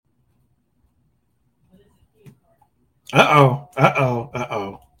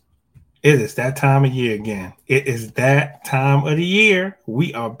Uh-oh. It is that time of year again. It is that time of the year.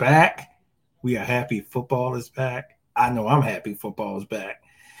 We are back. We are happy football is back. I know I'm happy football is back.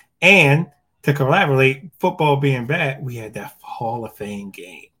 And to collaborate, football being back, we had that Hall of Fame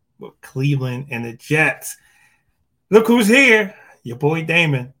game with Cleveland and the Jets. Look who's here. Your boy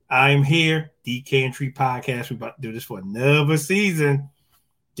Damon. I'm here. DK and Tree Podcast. We're about to do this for another season.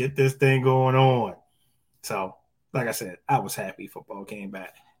 Get this thing going on. So, like I said, I was happy football came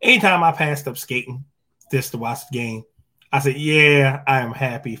back. Anytime I passed up skating just to watch the game, I said, yeah, I am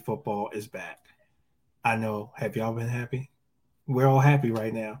happy football is back. I know. Have y'all been happy? We're all happy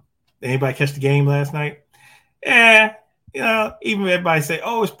right now. Anybody catch the game last night? Yeah, even everybody say,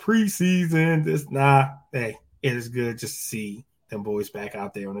 oh, it's preseason. Hey, it is good just to see them boys back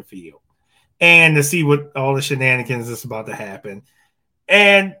out there on the field and to see what all the shenanigans that's about to happen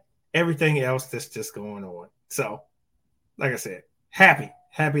and everything else that's just going on. So, like I said, happy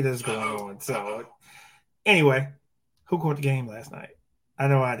that it's going on. So, anyway, who caught the game last night? I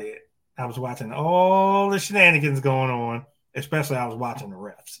know I did. I was watching all the shenanigans going on, especially I was watching the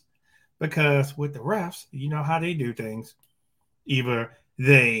refs. Because with the refs, you know how they do things. Either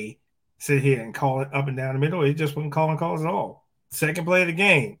they sit here and call it up and down the middle, or they just wouldn't call calls at all. Second play of the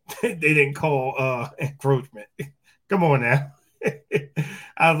game, they didn't call encroachment. Come on now.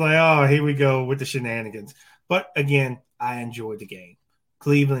 I was like, oh, here we go with the shenanigans. But again, I enjoyed the game.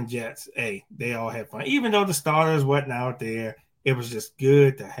 Cleveland Jets, hey, they all had fun. Even though the starters wasn't out there, it was just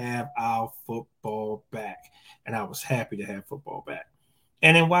good to have our football back. And I was happy to have football back.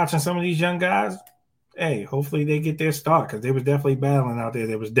 And then watching some of these young guys, hey, hopefully they get their start because they was definitely battling out there.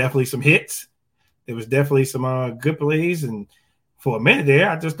 There was definitely some hits. There was definitely some good plays. And for a minute there,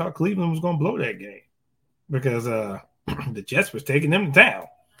 I just thought Cleveland was going to blow that game because the Jets was taking them to town.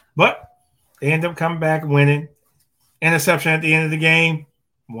 But they ended up coming back winning. Interception at the end of the game,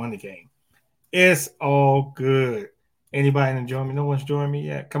 won the game. It's all good. Anybody enjoy me? No one's joined me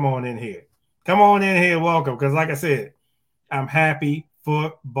yet? Come on in here. Welcome. Because like I said, I'm happy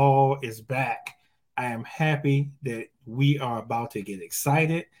football is back. I am happy that we are about to get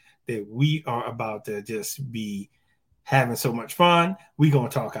excited, that we are about to just be having so much fun. We're going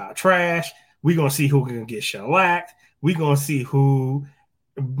to talk our trash. We're going to see who can get shellacked. We're going to see who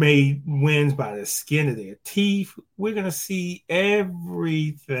made wins by the skin of their teeth. We're going to see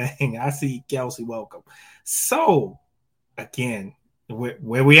everything. I see Kelsey, welcome. So, again,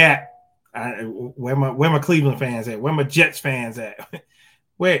 where we at? Where my Cleveland fans at? Where my Jets fans at?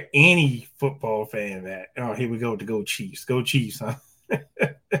 Where any football fan at? Oh, here we go to go Chiefs. Go Chiefs, huh?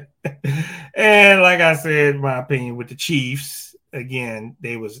 And like I said, my opinion with the Chiefs, again,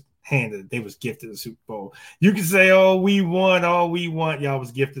 they was gifted the Super Bowl. You can say, oh, we won. Y'all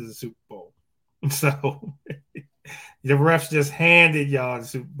was gifted the Super Bowl. So the refs just handed y'all the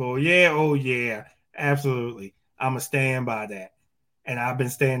Super Bowl. Yeah, oh yeah, absolutely. I'm going to stand by that. And I've been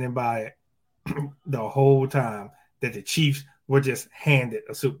standing by it the whole time that the Chiefs were just handed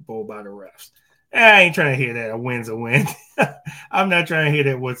a Super Bowl by the refs. I ain't trying to hear that a win's a win. I'm not trying to hear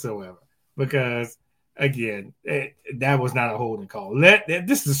that whatsoever because, again, that was not a holding call.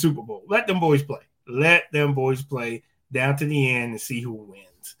 This is a Super Bowl. Let them boys play. Let them boys play down to the end and see who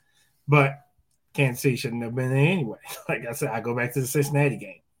wins. But Kansas City shouldn't have been there anyway. Like I said, I go back to the Cincinnati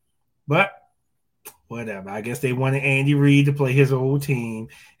game. But whatever. I guess they wanted Andy Reid to play his old team,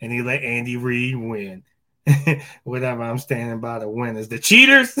 and they let Andy Reid win. Whatever. I'm standing by the winners. The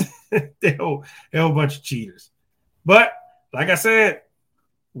cheaters, they're a whole bunch of cheaters. But like I said,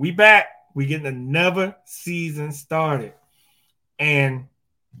 we back. We getting another season started. And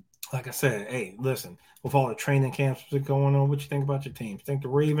like I said, hey, listen, with all the training camps that are going on, what you think about your team? I think the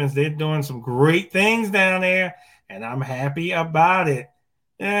Ravens, they're doing some great things down there, and I'm happy about it.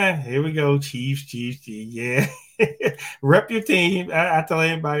 Yeah, here we go. Chiefs. Yeah. Rep your team. I tell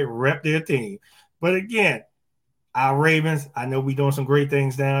everybody, rep their team. But again, our Ravens, I know we're doing some great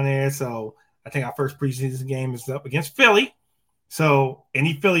things down there. So I think our first preseason game is up against Philly. So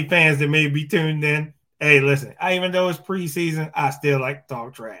any Philly fans that may be tuned in, hey, listen, even though it's preseason, I still like to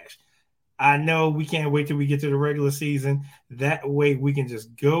talk trash. I know we can't wait till we get to the regular season. That way we can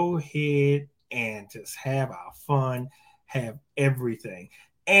just go ahead and just have our fun, have everything.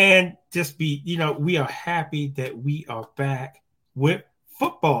 And just be, we are happy that we are back with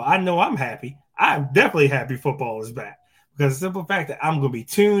football. I know I'm happy. I'm definitely happy football is back because the simple fact that I'm going to be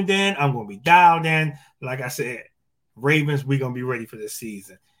tuned in, I'm going to be dialed in. Like I said, Ravens, we're going to be ready for this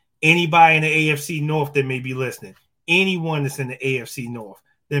season. Anybody in the AFC North that may be listening, anyone that's in the AFC North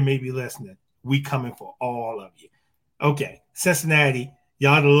that may be listening, we coming for all of you. Okay, Cincinnati,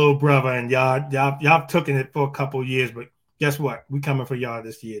 Y'all the little brother, and y'all taking it for a couple years, but guess what? We coming for y'all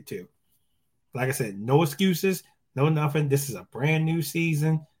this year too. Like I said, no excuses, no nothing. This is a brand new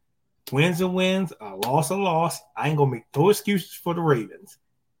season. Wins are wins, a loss a loss. I ain't gonna make no excuses for the Ravens.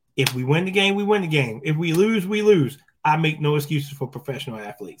 If we win the game, we win the game. If we lose, we lose. I make no excuses for professional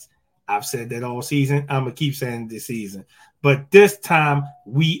athletes. I've said that all season. I'm going to keep saying it this season. But this time,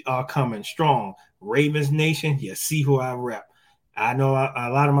 we are coming strong. Ravens Nation, you see who I rep. I know a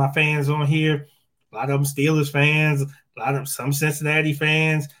lot of my fans on here, a lot of them Steelers fans, a lot of some Cincinnati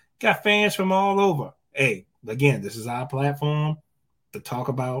fans, got fans from all over. Hey, again, this is our platform to talk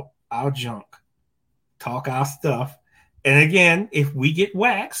about our junk, talk our stuff. And again, if we get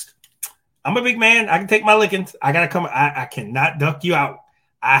waxed, I'm a big man. I can take my lickings. I got to come. I cannot duck you out.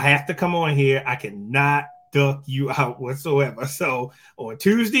 I have to come on here. I cannot duck you out whatsoever. So on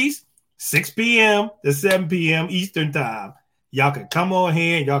Tuesdays, 6 p.m. to 7 p.m. Eastern time, y'all can come on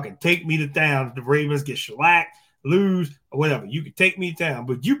here and y'all can take me to town. If the Ravens get shellacked, lose, or whatever, you can take me to town.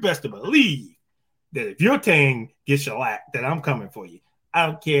 But you best to believe that if your team gets shellacked, that I'm coming for you. I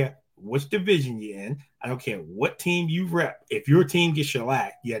don't care which division you're in. I don't care what team you rep. If your team gets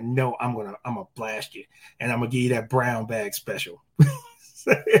shellacked, you know I'm gonna blast you, and I'm gonna give you that brown bag special.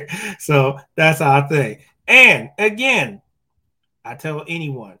 So that's our thing. And again, I tell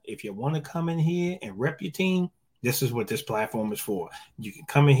anyone, if you want to come in here and rep your team, this is what this platform is for. You can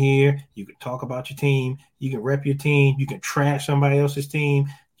come in here, you can talk about your team, you can rep your team, you can trash somebody else's team,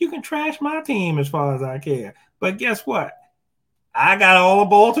 you can trash my team as far as I care. But guess what? I got all of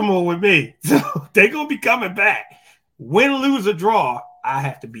Baltimore with me. So they're going to be coming back. Win, lose, or draw, I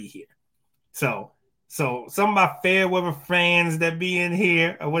have to be here. So some of my fair weather fans that be in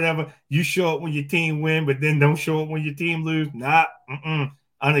here or whatever, you show up when your team win, but then don't show up when your team lose.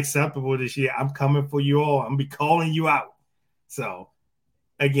 Unacceptable this year. I'm coming for you all. I'm going to be calling you out. So,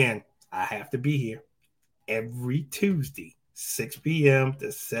 again, I have to be here every Tuesday, 6 p.m.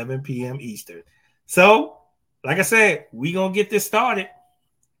 to 7 p.m. Eastern. So, like I said, we going to get this started.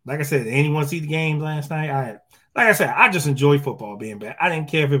 Like I said, anyone see the game last night? I just enjoyed football being back. I didn't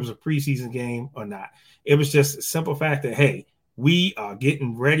care if it was a preseason game or not. It was just a simple fact that, hey, we are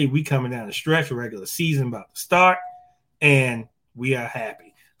getting ready. We coming down the stretch, regular season about to start, and we are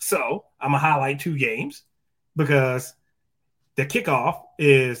happy. So I'm going to highlight two games because the kickoff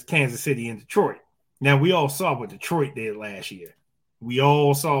is Kansas City and Detroit. Now, we all saw what Detroit did last year. We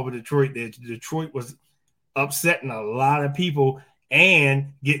all saw what Detroit did. Detroit was upsetting a lot of people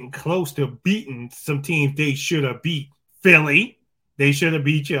and getting close to beating some teams they should have beat. Philly, they should have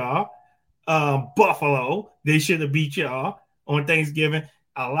beat y'all. Buffalo, they should have beat y'all on Thanksgiving.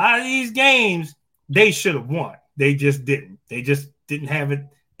 A lot of these games, they should have won. They just didn't. They just didn't have it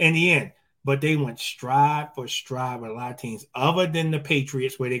in the end. But they went stride for stride with a lot of teams, other than the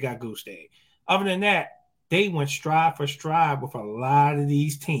Patriots where they got goose egg. Other than that, they went stride for stride with a lot of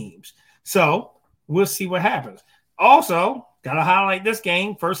these teams. So we'll see what happens. Also, got to highlight this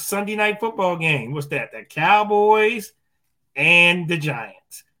game. First Sunday night football game. What's that? The Cowboys and the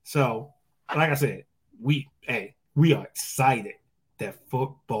Giants. So, like I said, we are excited that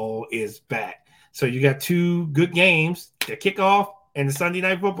football is back. So you got two good games, the kickoff and the Sunday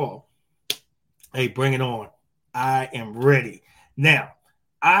night football. Hey, bring it on. I am ready. Now,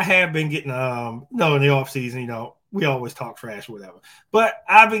 I have been getting, in the offseason, we always talk trash or whatever. But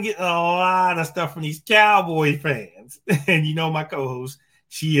I've been getting a lot of stuff from these Cowboy fans. And my co-host,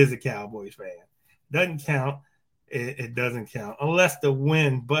 she is a Cowboys fan. Doesn't count. It doesn't count unless the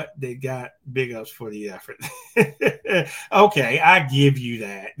win, but they got big ups for the effort. Okay, I give you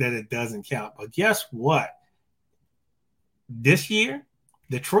that it doesn't count. But guess what? This year,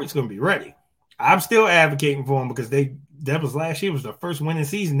 Detroit's going to be ready. I'm still advocating for them because that was last year was the first winning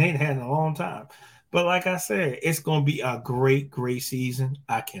season they'd had in a long time. But like I said, it's going to be a great, great season.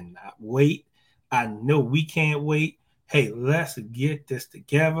 I cannot wait. I know we can't wait. Hey, let's get this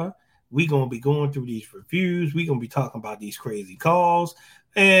together. We're going to be going through these reviews. We're going to be talking about these crazy calls.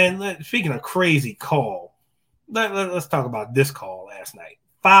 And speaking of crazy call, let's talk about this call last night.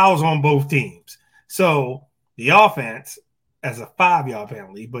 Fouls on both teams. So the offense as a 5-yard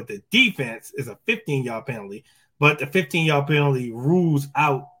penalty, but the defense is a 15-yard penalty. But the 15-yard penalty rules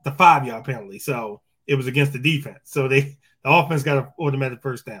out the 5-yard penalty. So it was against the defense. So the offense got an automatic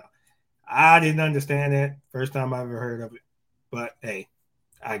first down. I didn't understand that. First time I ever heard of it. But, hey,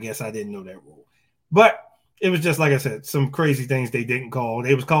 I guess I didn't know that rule. But it was just, like I said, some crazy things they didn't call.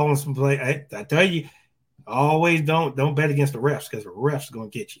 They was calling some play. I tell you, always don't bet against the refs because the refs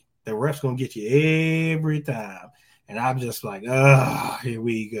going to get you. The refs going to get you every time. And I'm just like, here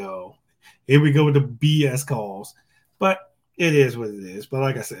we go. Here we go with the BS calls. But It is what it is. But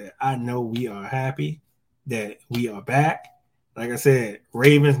like I said, I know we are happy that we are back. Like I said,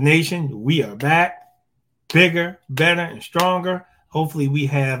 Ravens Nation, we are back. Bigger, better, and stronger. Hopefully we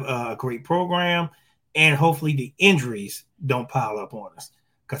have a great program, and hopefully the injuries don't pile up on us,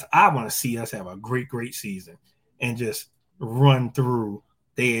 because I want to see us have a great season and just run through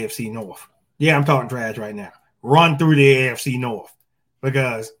the AFC North. Yeah, I'm talking trash right now. Run through the AFC North,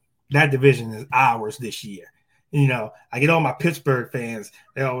 because that division is ours this year. You know, I get all my Pittsburgh fans.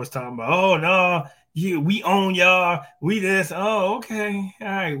 They're always talking about, oh, no, we own y'all. We this. Oh, okay. All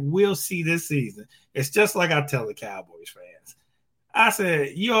right. We'll see this season. It's just like I tell the Cowboys fans. I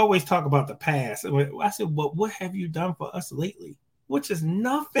said, you always talk about the past. I said, well, what have you done for us lately? Which is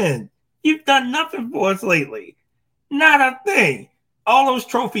nothing. You've done nothing for us lately. Not a thing. All those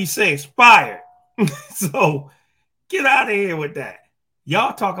trophies say expired. So get out of here with that.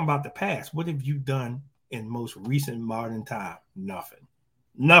 Y'all talking about the past. What have you done in most recent modern time?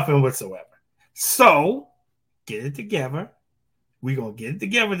 Nothing whatsoever. So get it together. We're going to get it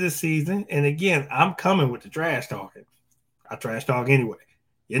together this season. And again, I'm coming with the trash talking. I trash talk anyway.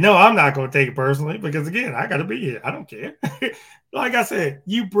 You know, I'm not going to take it personally, because again, I got to be here. I don't care. Like I said,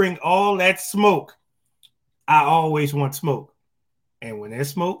 you bring all that smoke. I always want smoke. And when there's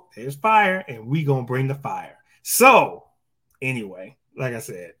smoke, there's fire, and we going to bring the fire. So anyway, like I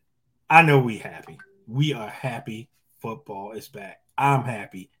said, I know we happy. We are happy football is back. I'm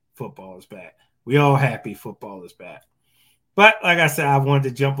happy football is back. We all happy football is back. But like I said, I wanted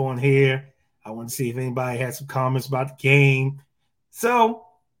to jump on here. I wanted to see if anybody had some comments about the game. So,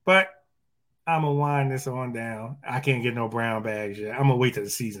 but I'm going to wind this on down. I can't get no brown bags yet. I'm going to wait till the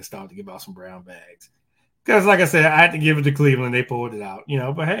season starts to give out some brown bags. Because like I said, I had to give it to Cleveland. They pulled it out,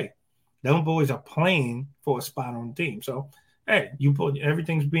 but hey, them boys are playing for a spot on the team. So, hey,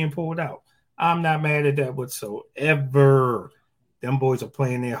 everything's being pulled out. I'm not mad at that whatsoever. Them boys are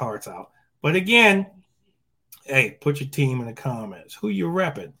playing their hearts out. But again, hey, put your team in the comments. Who you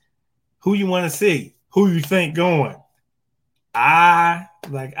repping? Who you want to see? Who you think going? I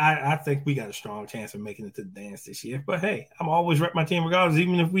think we got a strong chance of making it to the dance this year. But hey, I'm always rep my team regardless,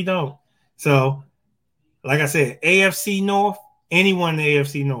 even if we don't. So, like I said, AFC North, anyone in the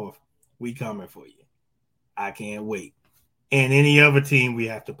AFC North, we coming for you. I can't wait. And any other team we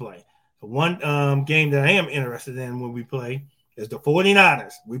have to play. The one game that I am interested in when we play is the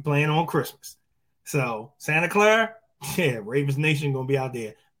 49ers. We playing on Christmas. So, Santa Clara, yeah, Ravens Nation going to be out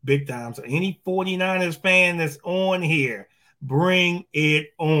there big time. So, any 49ers fan that's on here, bring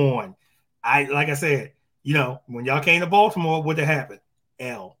it on. Like I said, when y'all came to Baltimore, what happened?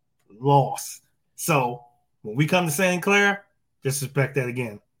 Loss. So, when we come to Santa Clara, just expect that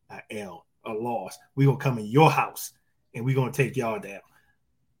again. A loss. We're going to come in your house, and we're going to take y'all down.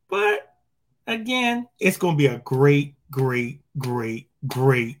 But, again, it's going to be a great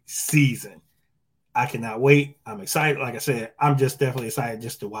season. I cannot wait. I'm excited. Like I said, I'm just definitely excited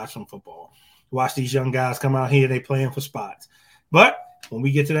just to watch some football. Watch these young guys come out here. They playing for spots. But when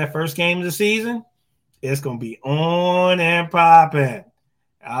we get to that first game of the season, it's going to be on and popping.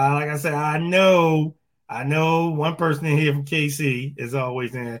 Like I said, I know one person in here from KC is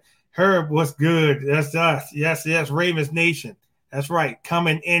always in. Herb, what's good? That's us. Yes, Ravens Nation. That's right.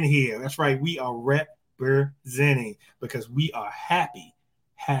 Coming in here. That's right. We are representing because we are happy.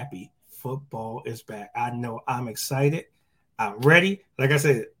 Football is back. I know I'm excited. I'm ready. Like I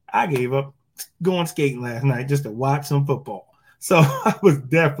said, I gave up going skating last night just to watch some football. So I was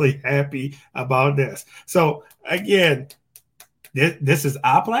definitely happy about this. So again, this is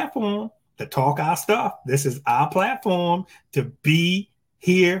our platform to talk our stuff. This is our platform to be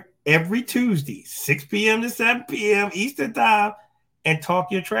here every Tuesday, 6 p.m. to 7 p.m. Eastern time, and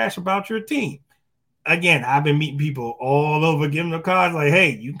talk your trash about your team. Again, I've been meeting people all over, giving them cards like,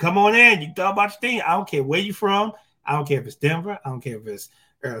 hey, you can come on in. You can talk about your team. I don't care where you're from. I don't care if it's Denver. I don't care if it's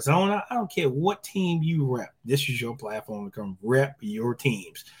Arizona. I don't care what team you rep. This is your platform to come rep your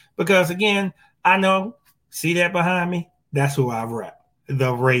teams. Because, again, I know, see that behind me? That's who I rep.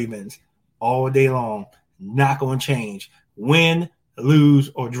 The Ravens all day long. Not going to change. Win,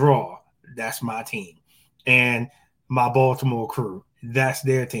 lose, or draw. That's my team. And my Baltimore crew, that's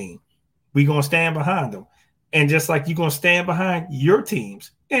their team. We're going to stand behind them. And just like you're going to stand behind your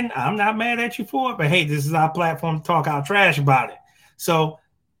teams. And I'm not mad at you for it, but hey, this is our platform to talk our trash about it. So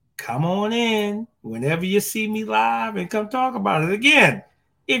come on in whenever you see me live and come talk about it. Again,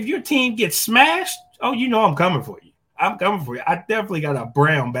 if your team gets smashed, I'm coming for you. I'm coming for you. I definitely got a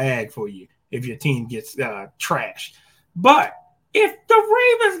brown bag for you if your team gets trashed. But if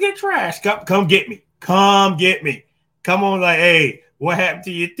the Ravens get trashed, come get me. Come get me. Come on, hey, what happened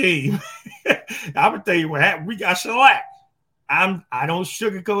to your team? I'm going to tell you what happened. We got shellacked. I don't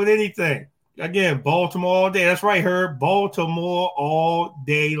sugarcoat anything. Again, Baltimore all day. That's right, Herb. Baltimore all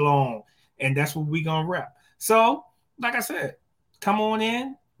day long. And that's what we're going to rep. So, like I said, come on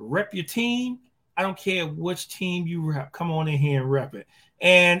in, rep your team. I don't care which team you rep. Come on in here and rep it.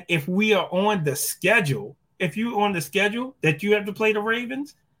 And if we are on the schedule, if you're on the schedule that you have to play the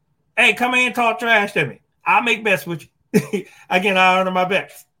Ravens, hey, come in and talk trash to me. I'll make bets with you. Again, I honor my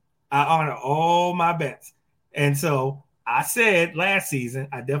bets. I honor all my bets. And so I said last season,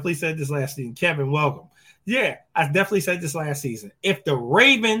 I definitely said this last season, Kevin, welcome. Yeah, I definitely said this last season. If the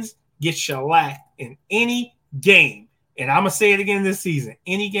Ravens get shellacked in any game, and I'm going to say it again this season,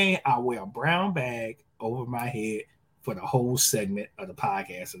 any game, I'll wear a brown bag over my head for the whole segment of the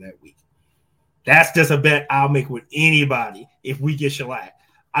podcast of that week. That's just a bet I'll make with anybody if we get shellacked.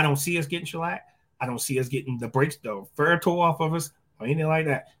 I don't see us getting shellacked. I don't see us getting the breaks, the fur tore off of us, or anything like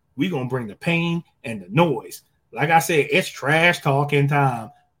that. We're going to bring the pain and the noise. Like I said, it's trash talking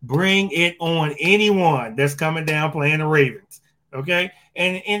time. Bring it on anyone that's coming down playing the Ravens, okay?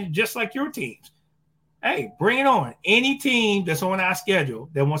 And just like your teams. Hey, bring it on. Any team that's on our schedule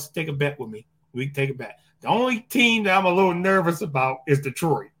that wants to take a bet with me, we can take a bet. The only team that I'm a little nervous about is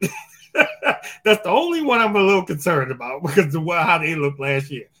Detroit. That's the only one I'm a little concerned about because of how they looked last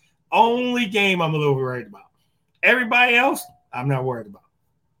year. Only game I'm a little worried about. Everybody else, I'm not worried about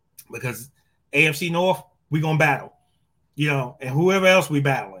because AFC North, we're going to battle, and whoever else we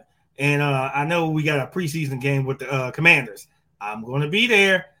battling. And I know we got a preseason game with the Commanders. I'm going to be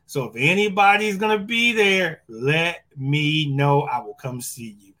there. So if anybody's going to be there, let me know. I will come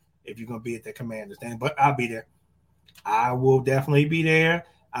see you if you're going to be at the Commanders thing. But I'll be there. I will definitely be there.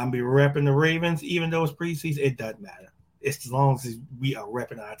 I'll be repping the Ravens. Even though it's preseason, it doesn't matter. It's as long as we are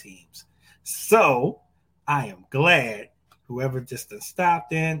repping our teams. So I am glad whoever just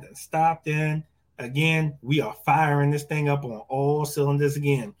stopped in. Again, we are firing this thing up on all cylinders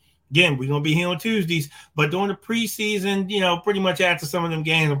again. Again, we're going to be here on Tuesdays, but during the preseason, pretty much after some of them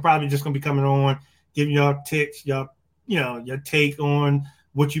games, I'm probably just going to be coming on, giving y'all tips, your take on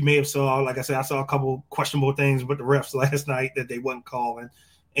what you may have saw. Like I said, I saw a couple questionable things with the refs last night that they wasn't calling,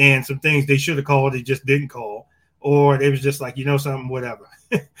 and some things they should have called, they just didn't call, or they was just like, something, whatever.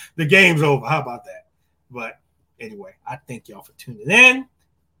 The game's over. How about that? But anyway, I thank y'all for tuning in.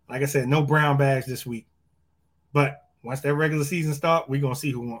 Like I said, no brown bags this week, but once that regular season starts, we're going to see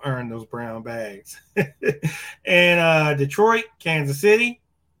who will earn those brown bags. And Detroit, Kansas City,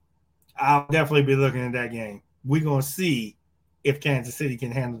 I'll definitely be looking at that game. We're going to see if Kansas City can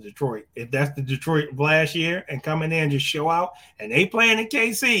handle Detroit. If that's the Detroit of last year and come in there and just show out, and they playing in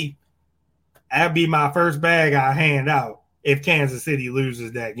KC, that'd be my first bag I hand out if Kansas City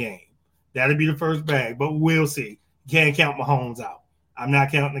loses that game. That'll be the first bag, but we'll see. Can't count Mahomes out. I'm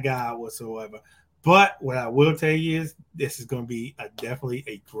not counting the guy out whatsoever. But what I will tell you is this is going to be definitely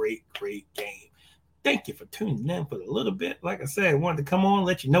a great, great game. Thank you for tuning in for a little bit. Like I said, I wanted to come on and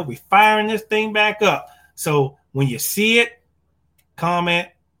let you know we're firing this thing back up. So when you see it, comment.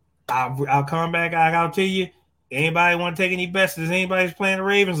 I'll come back. I'll tell you. Anybody want to take any bets? Does anybody's playing the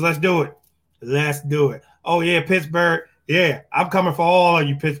Ravens? Let's do it. Let's do it. Oh, yeah, Pittsburgh. Yeah, I'm coming for all of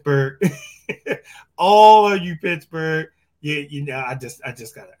you, Pittsburgh. All of you, Pittsburgh. Yeah, I just got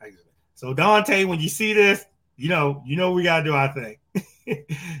to. So, Dante, when you see this, we got to do our thing.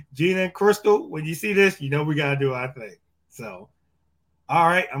 Gina and Crystal, when you see this, we got to do our thing. So, all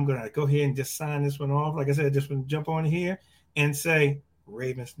right, I'm going to go ahead and just sign this one off. Like I said, just want to jump on here and say,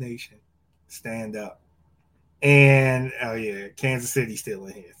 Ravens Nation, stand up. And, oh, yeah, Kansas City still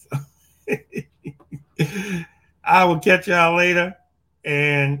in here. So. I will catch y'all later.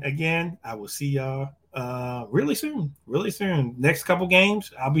 And, again, I will see y'all really soon. Next couple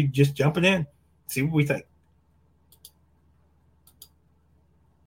games, I'll be just jumping in, see what we think.